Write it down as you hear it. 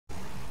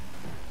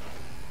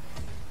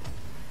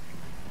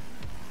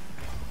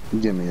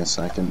Give me a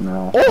second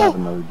now. Oh! I have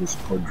another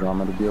Discord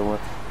drama to deal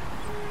with.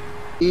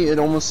 It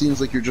almost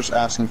seems like you're just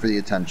asking for the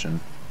attention.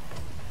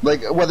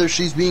 Like, whether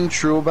she's being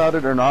true about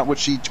it or not, which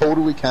she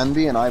totally can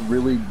be, and I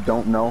really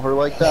don't know her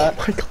like that.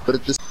 Oh my God. But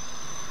at this...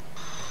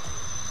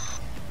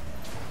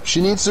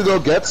 She needs to go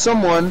get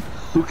someone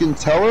who can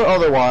tell her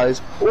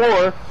otherwise,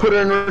 or put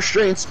her in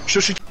restraints so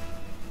she...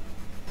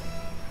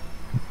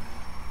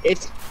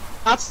 It's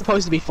not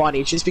supposed to be funny,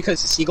 it's just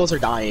because the seagulls are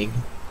dying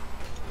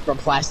from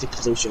plastic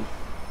pollution.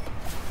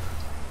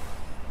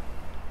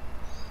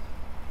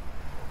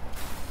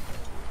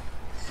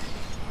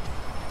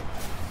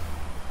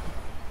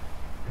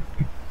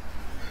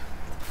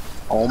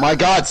 Oh my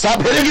God, stop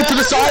hitting it to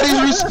the side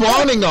he's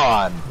respawning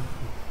on!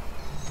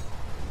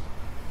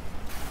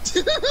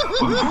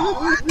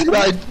 What did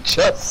I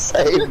just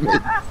say?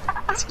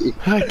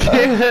 I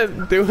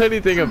can't do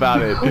anything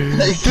about it.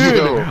 Thank Dude,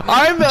 you.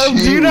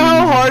 do you know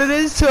how hard it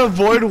is to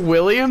avoid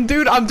William?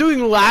 Dude, I'm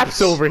doing laps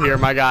over here,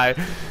 my guy.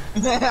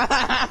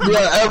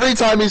 Yeah, every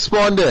time he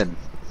spawned in.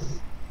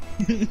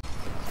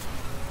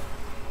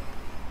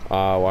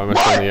 Why am I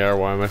still in the air?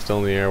 Why am I still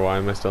in the air? Why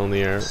am I still in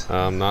the air?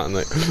 I'm not in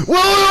the...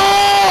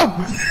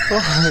 William!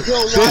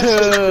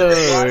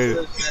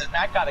 Dude.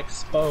 That got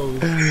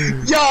exposed.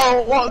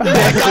 Yo, well,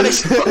 that got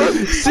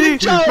exposed. See,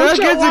 that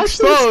gets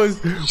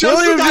exposed.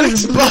 William got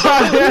just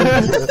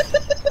exposed.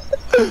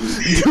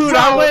 Dude,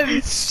 I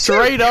went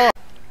straight up.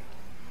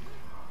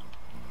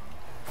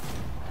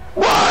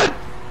 What?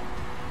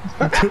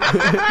 I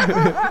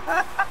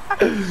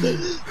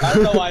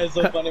don't know why it's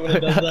so funny when it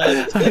does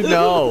that. I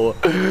know.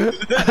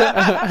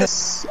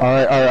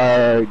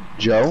 Alright,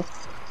 Joe.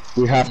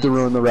 We have to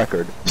ruin the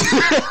record.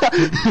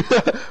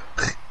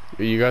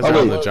 You guys are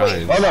on the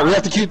Giants. Oh no, we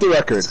have to keep the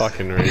record.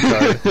 Fucking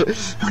retard.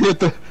 We have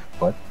to...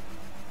 What?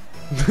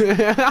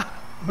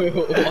 Wait,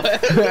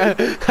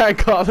 what? I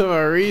called him a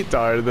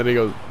retard, and then he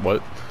goes,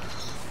 "What?"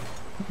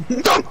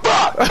 The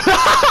fuck?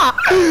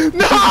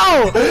 No!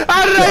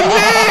 How did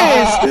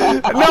I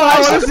miss? No, I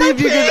want to see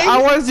if you can.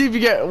 I want to see if you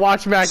get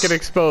watch Matt get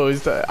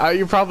exposed.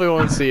 You probably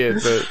won't see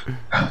it, but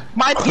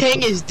My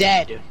ping is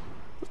dead.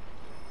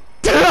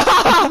 Right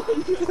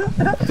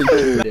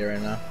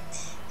now.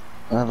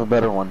 I have a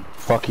better one.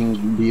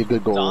 Fucking be a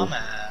good goalie.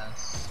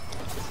 Dumbass.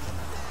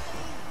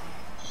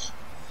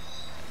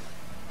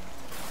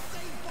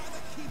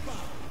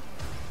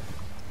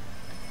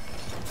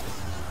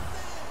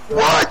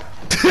 What?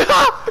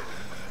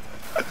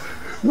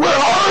 Where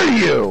are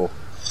you?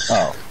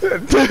 Oh.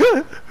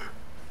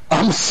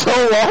 I'm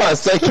so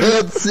lost, I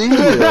can't see you.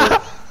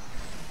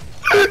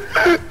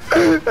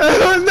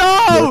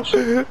 no!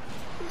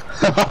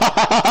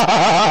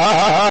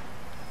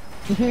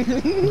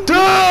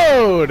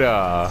 Dude!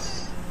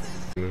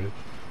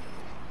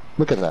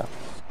 Look at that.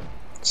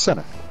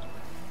 Center.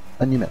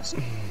 And you missed.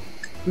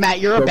 Matt,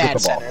 you're Go a get bad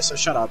the ball. center, so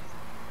shut up.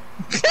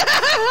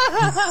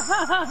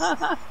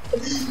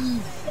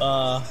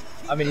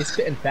 I mean, he's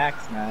spitting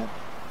facts, Matt.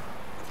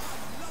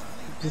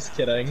 Just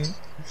kidding.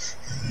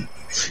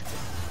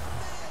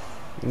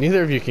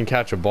 Neither of you can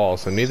catch a ball,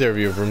 so neither of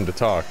you have room to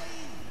talk.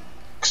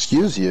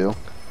 Excuse you.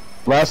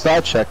 Last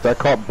I checked, I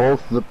caught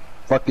both the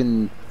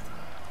fucking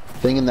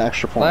thing in the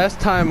extra point. Last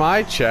time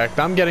I checked,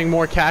 I'm getting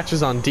more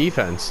catches on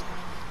defense.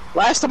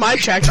 Last time I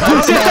checked,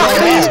 Last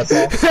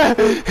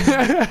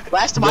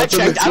last time I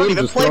checked, I don't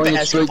even play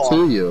basketball. Straight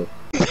to you.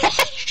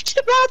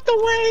 Out the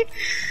way.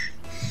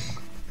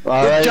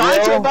 Alright,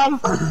 Giants are yo.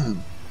 about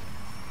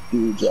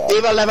Good job.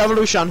 Viva la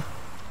Revolution.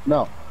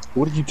 No.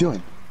 What are you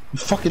doing? You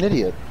fucking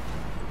idiot.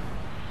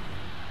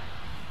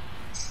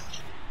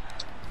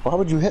 Why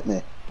would you hit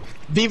me?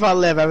 Viva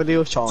la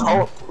Revolution.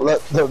 Oh,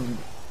 let the...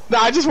 No,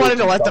 I just wanted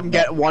to let them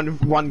get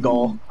one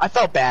goal. I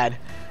felt bad.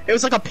 It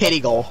was like a pity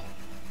goal.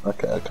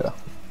 Okay,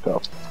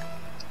 go.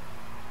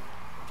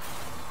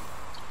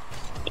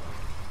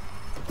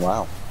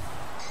 Wow.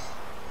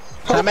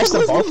 Can I mess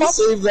the ball up?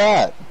 Save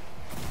that.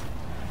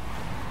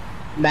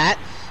 Matt?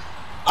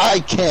 I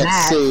can't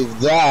Matt. save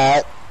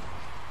that.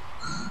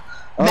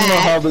 I don't know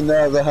Matt.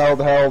 how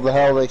the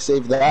hell they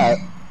saved that.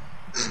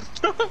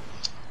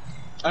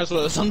 I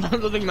swear,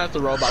 sometimes I think Matt's a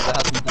robot that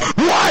has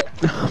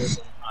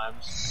some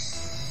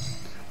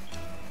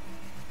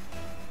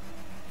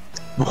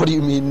What? What do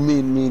you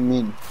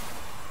mean?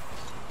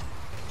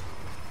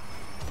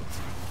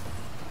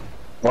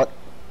 What?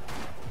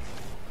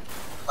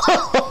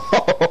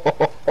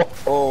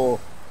 Oh.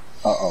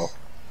 Uh-oh.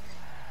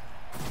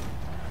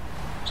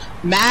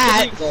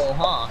 Matt! Goal,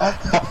 huh?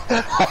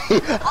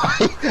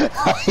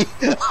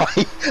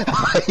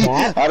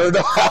 I don't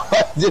know how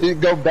I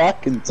didn't go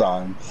back in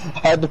time. I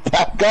had to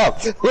back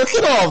up. Look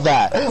at all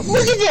that.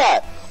 Look at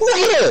that. Look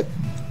at it.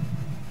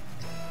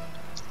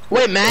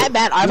 Wait, Matt,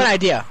 I have an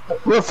idea.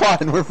 We're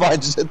fine.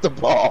 Just hit the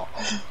ball.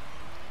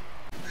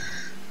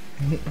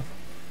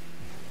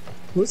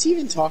 Who's he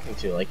even talking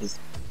to? Like his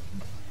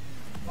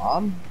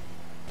mom?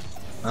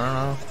 I don't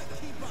know.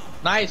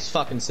 Nice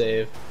fucking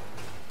save.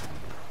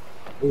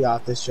 We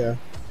got this, Joe.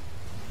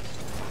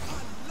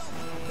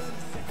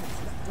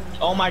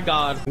 Oh my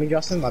god. Me,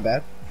 Justin, my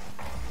bad.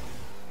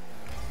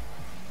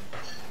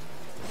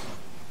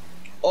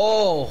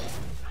 Oh,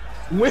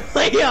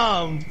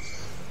 William!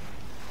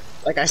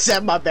 Like I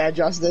said, my bad,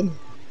 Justin.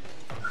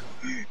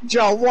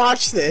 Joe,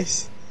 watch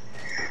this.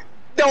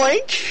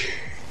 Doink!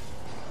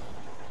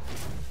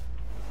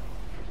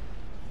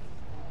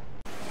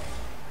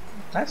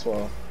 Nice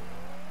wall.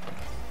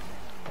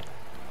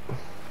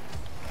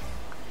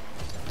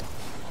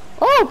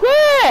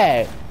 Oh,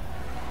 man!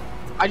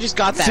 I just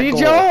got that See, goal.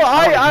 Joe,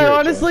 I hear it,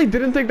 honestly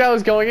didn't think that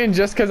was going in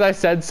just because I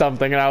said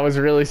something and I was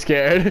really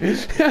scared. Yeah,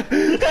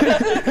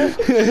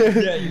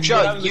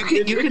 Joe, you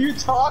can You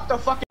talk the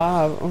fucking.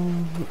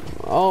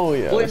 Oh,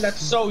 yeah. William,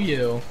 that's so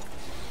you.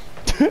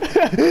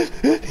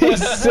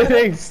 He's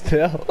sitting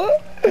still.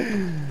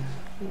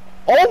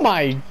 Oh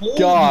my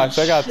gosh,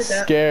 I got shit,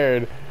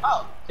 scared.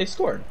 Oh, they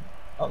scored.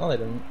 Oh no, they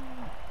didn't.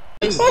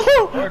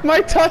 Oh,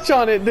 my touch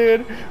on it,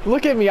 dude.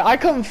 Look at me. I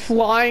come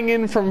flying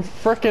in from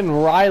frickin'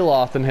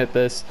 Ryloth and hit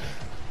this.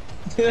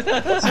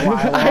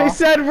 I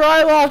said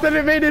Ryloth and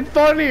it made it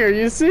funnier,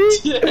 you see?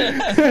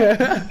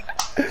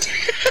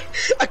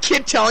 A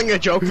kid telling a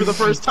joke for the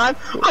first time.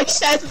 I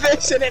said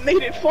this and it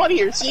made it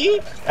funnier, see?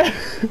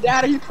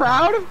 Dad, are you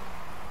proud?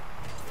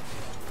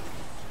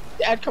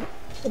 Dad, come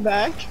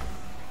back.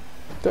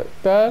 Dad?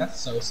 That's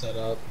so set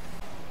up.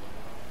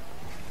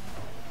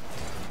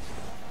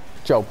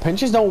 Joe,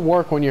 pinches don't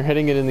work when you're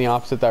hitting it in the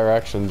opposite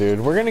direction, dude.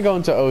 We're gonna go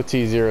into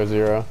OT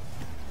 0-0.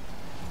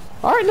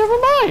 Alright, never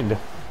mind.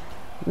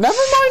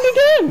 Never mind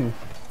again.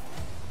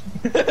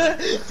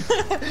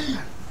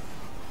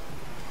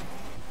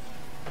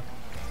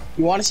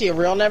 You want to see a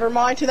real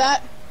nevermind to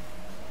that?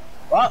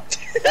 Well,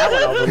 that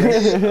went over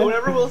me.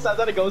 Whenever Will says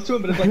that, it goes to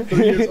him, but it's like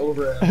 3 years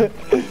over him.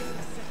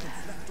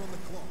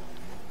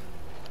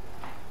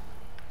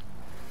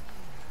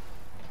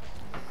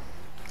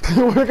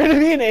 We're gonna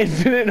be in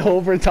infinite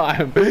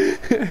overtime.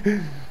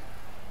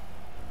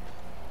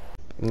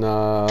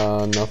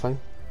 No, nothing.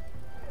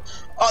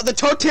 The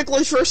toe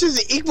ticklers versus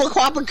the equal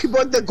clopper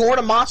keyboard, the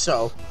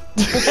Gordamasso.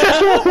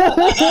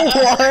 What?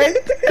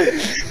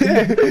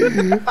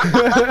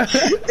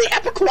 The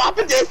epic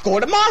cooperative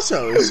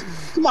Gordamassos.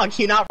 Come on,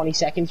 can you not 20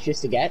 seconds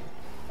just to get?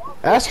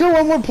 Ask her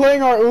when we're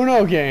playing our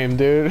Uno game,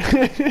 dude.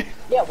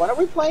 Yeah, when are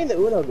we playing the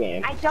Uno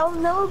game? I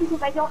don't know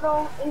because I don't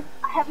know if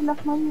I have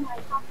enough money in my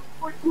account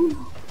for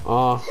Uno.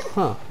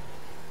 Uh-huh.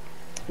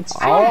 It's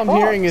All I'm $5.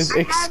 hearing is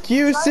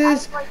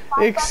excuses,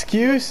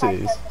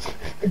 excuses.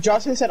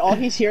 Justin said all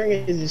he's hearing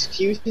is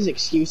excuses,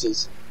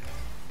 excuses.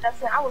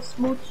 Justin, I will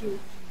smooch you.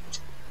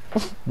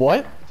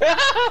 What?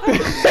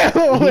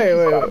 wait.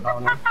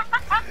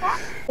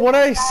 What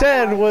I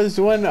said was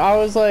when I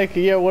was like,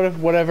 yeah, what if,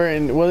 whatever,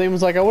 and William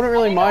was like, I wouldn't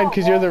really mind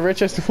because you're the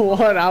richest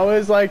one. I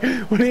was like,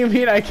 what do you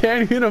mean I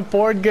can't even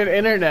afford good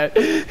internet?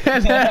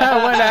 And then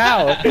I went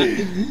out.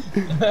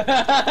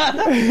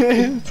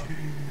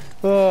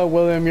 Oh,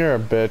 William, you're a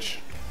bitch.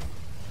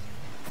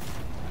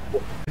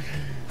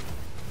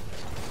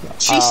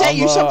 She sent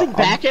you something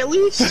back at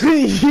least?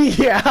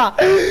 Yeah.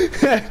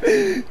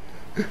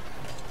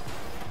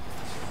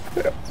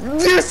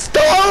 You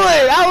stole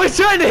it! I was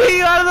trying to hit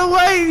you out of the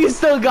way and you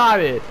still got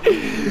it!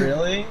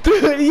 Really?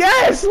 Dude,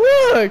 yes,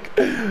 look!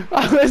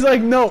 I was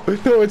like, no,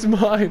 it's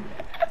mine.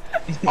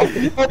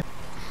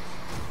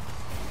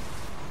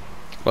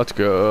 Let's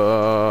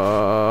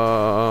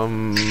go.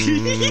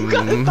 You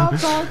gotta stop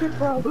talking,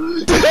 bro. No!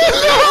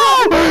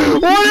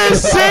 What a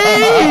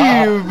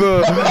save!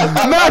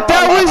 Matt,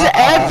 that was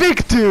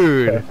epic,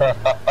 dude!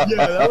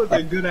 Yeah, that was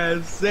a good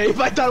ass save.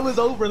 I thought it was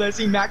over. Then I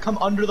see Matt come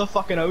under the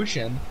fucking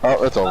ocean.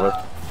 Oh, it's over.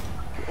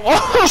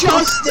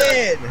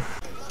 Justin!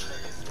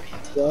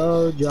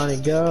 Go, Johnny,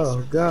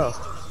 go, go.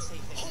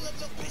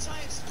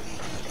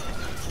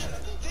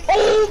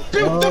 Oh,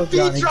 the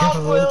feet drop,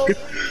 Will!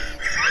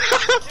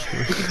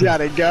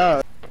 Gotta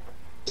go.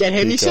 Can't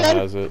hit me, Pico said?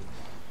 has it.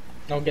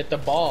 Don't get the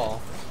ball.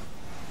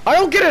 I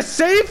don't get a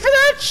save for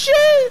that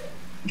shit?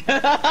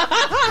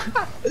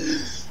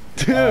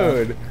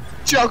 Dude.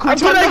 Joke, I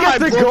put against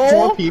the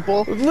goal? 4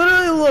 people.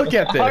 Literally look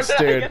at this,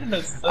 dude.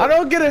 I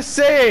don't get a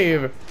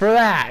save for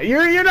that.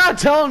 You're not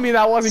telling me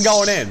that wasn't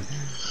going in.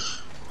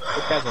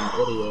 This guy's an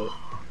idiot.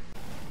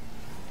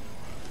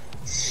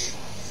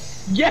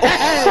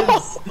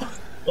 Yes!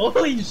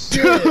 Holy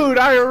shit! Dude,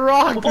 I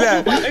rocked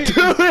that. my Dude,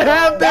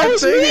 half that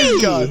was thing is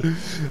me. gone.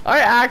 I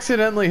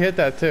accidentally hit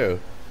that too.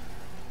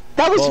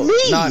 That was Well, me!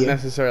 not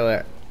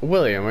necessarily.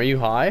 William, are you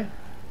high?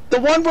 The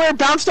one where it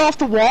bounced off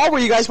the wall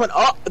where you guys went,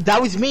 oh, that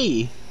was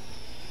me.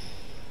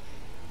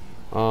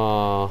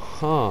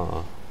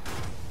 Uh-huh.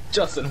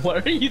 Justin,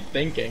 what are you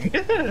thinking?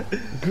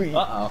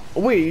 Uh-oh.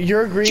 Wait,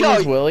 you're agreeing Joe,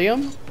 with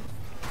William?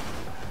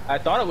 I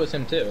thought it was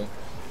him too.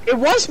 It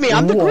was me,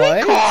 I'm the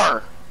What? green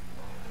car!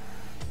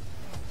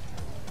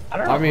 I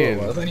don't know I mean,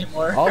 who it was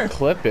anymore. I'll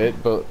clip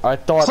it, but I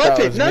thought Clip that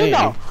it, was no, me.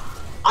 no.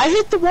 I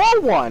hit the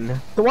wall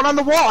one. The one on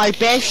the wall, I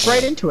bashed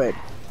right into it.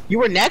 You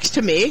were next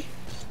to me.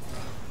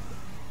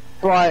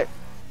 But...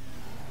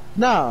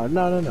 No,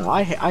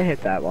 I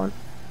hit that one.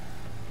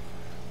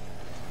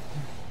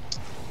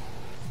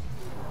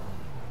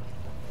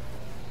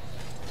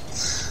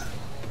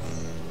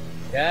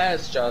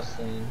 Yes,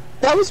 Justin.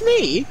 That was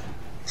me.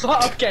 So,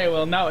 okay,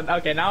 well, no,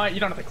 okay, now you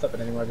don't have to clip it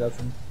anymore,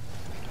 Justin.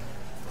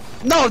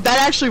 No, that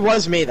actually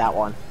was me, that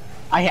one.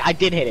 I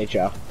did hit it,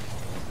 Joe.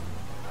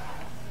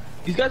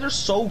 These guys are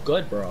so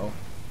good, bro.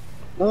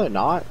 No, they're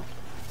not.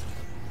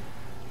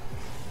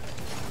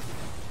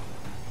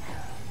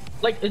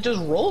 Like, it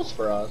just rolls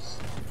for us.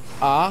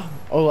 Oh,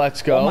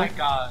 let's go. Oh my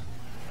god.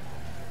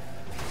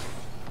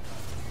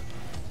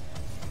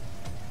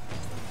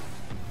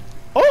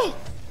 Oh!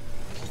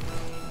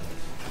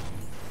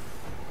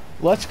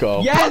 Let's go.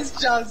 Yes,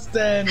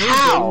 Justin!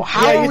 How?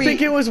 How Yeah, are you we...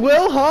 think it was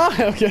Will, huh?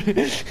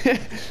 Okay.